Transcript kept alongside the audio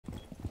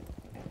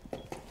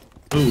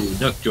Ooh,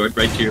 no, George,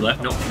 right to your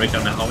left. No, right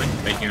down that hallway.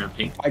 Right here on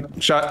pink.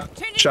 Shut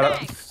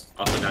up.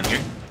 Also down here.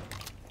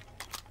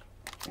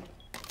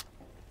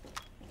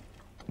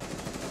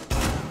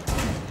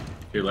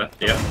 To your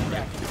left, yeah.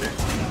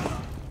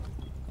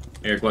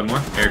 Eric, one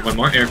more. Eric, one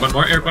more. Eric, one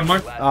more. Eric, one more.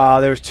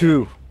 There's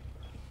two.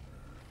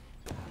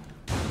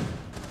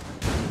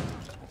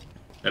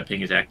 That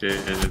ping is active.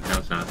 No,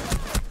 it's not.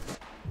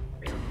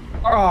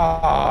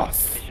 Oh,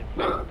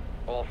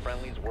 All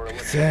friendlies were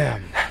eliminated.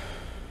 Damn.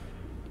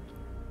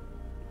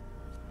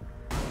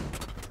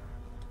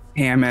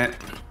 damn it.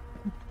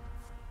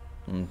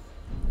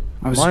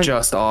 I was Mine-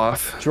 just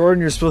off.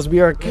 Jordan, you're supposed to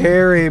be our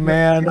carry,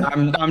 man.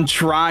 I'm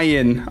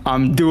trying.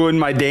 I'm doing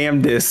my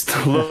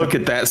damnedest. Look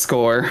at that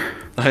score.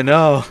 I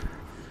know.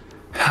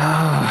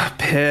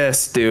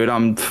 Pissed, dude.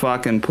 I'm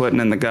fucking putting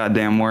in the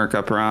goddamn work,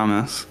 I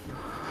promise.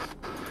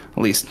 At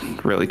least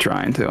really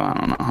trying to. I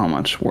don't know how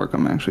much work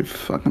I'm actually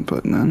fucking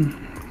putting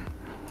in.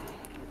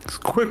 Just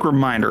a quick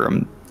reminder,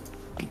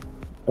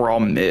 we're all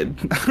mid.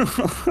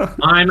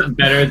 I'm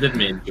better than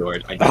mid,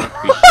 George. I don't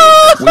appreciate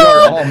that. We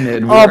are all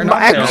mid. We are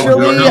not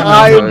Actually, no,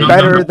 I'm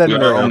better than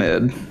We're all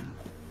mid.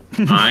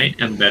 mid. I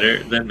am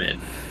better than mid.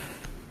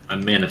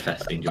 I'm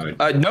manifesting, George.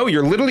 No,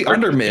 you're literally Work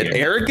under with mid. me.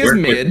 Eric is Work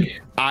with mid. me.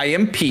 I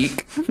am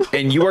peak,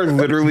 and you are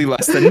literally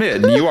less than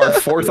mid. You are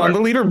fourth on the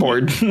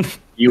leaderboard.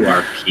 You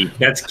are peak.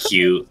 That's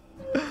cute.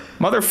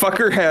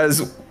 Motherfucker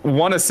has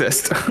 1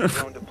 assist,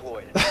 Drone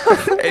deployed.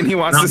 and he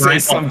wants Not to say my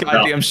some fault.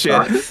 goddamn No.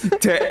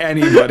 shit to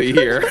anybody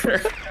here.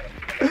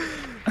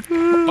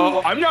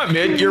 Oh, I'm not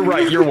mid. You're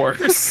right. You're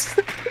worse.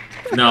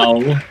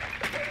 No.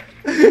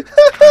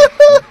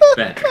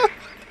 Better.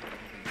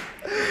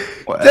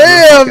 Whatever,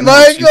 Damn, fucking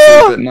helps you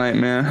Michael! sleep at night,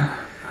 man.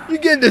 You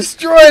get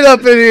destroyed up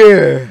in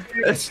here.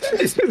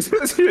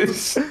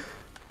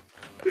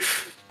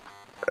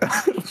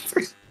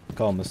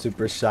 Call him a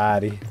super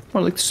shoddy.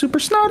 More like super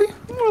snotty.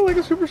 More like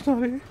a super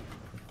snotty.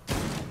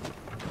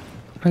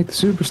 Like the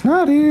super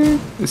snotty.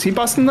 Is he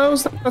busting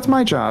those? That's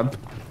my job.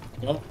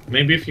 Well,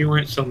 maybe if you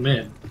weren't so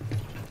mid.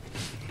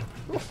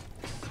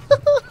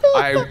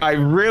 I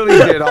really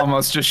did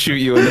almost just shoot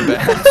you in the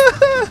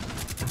back.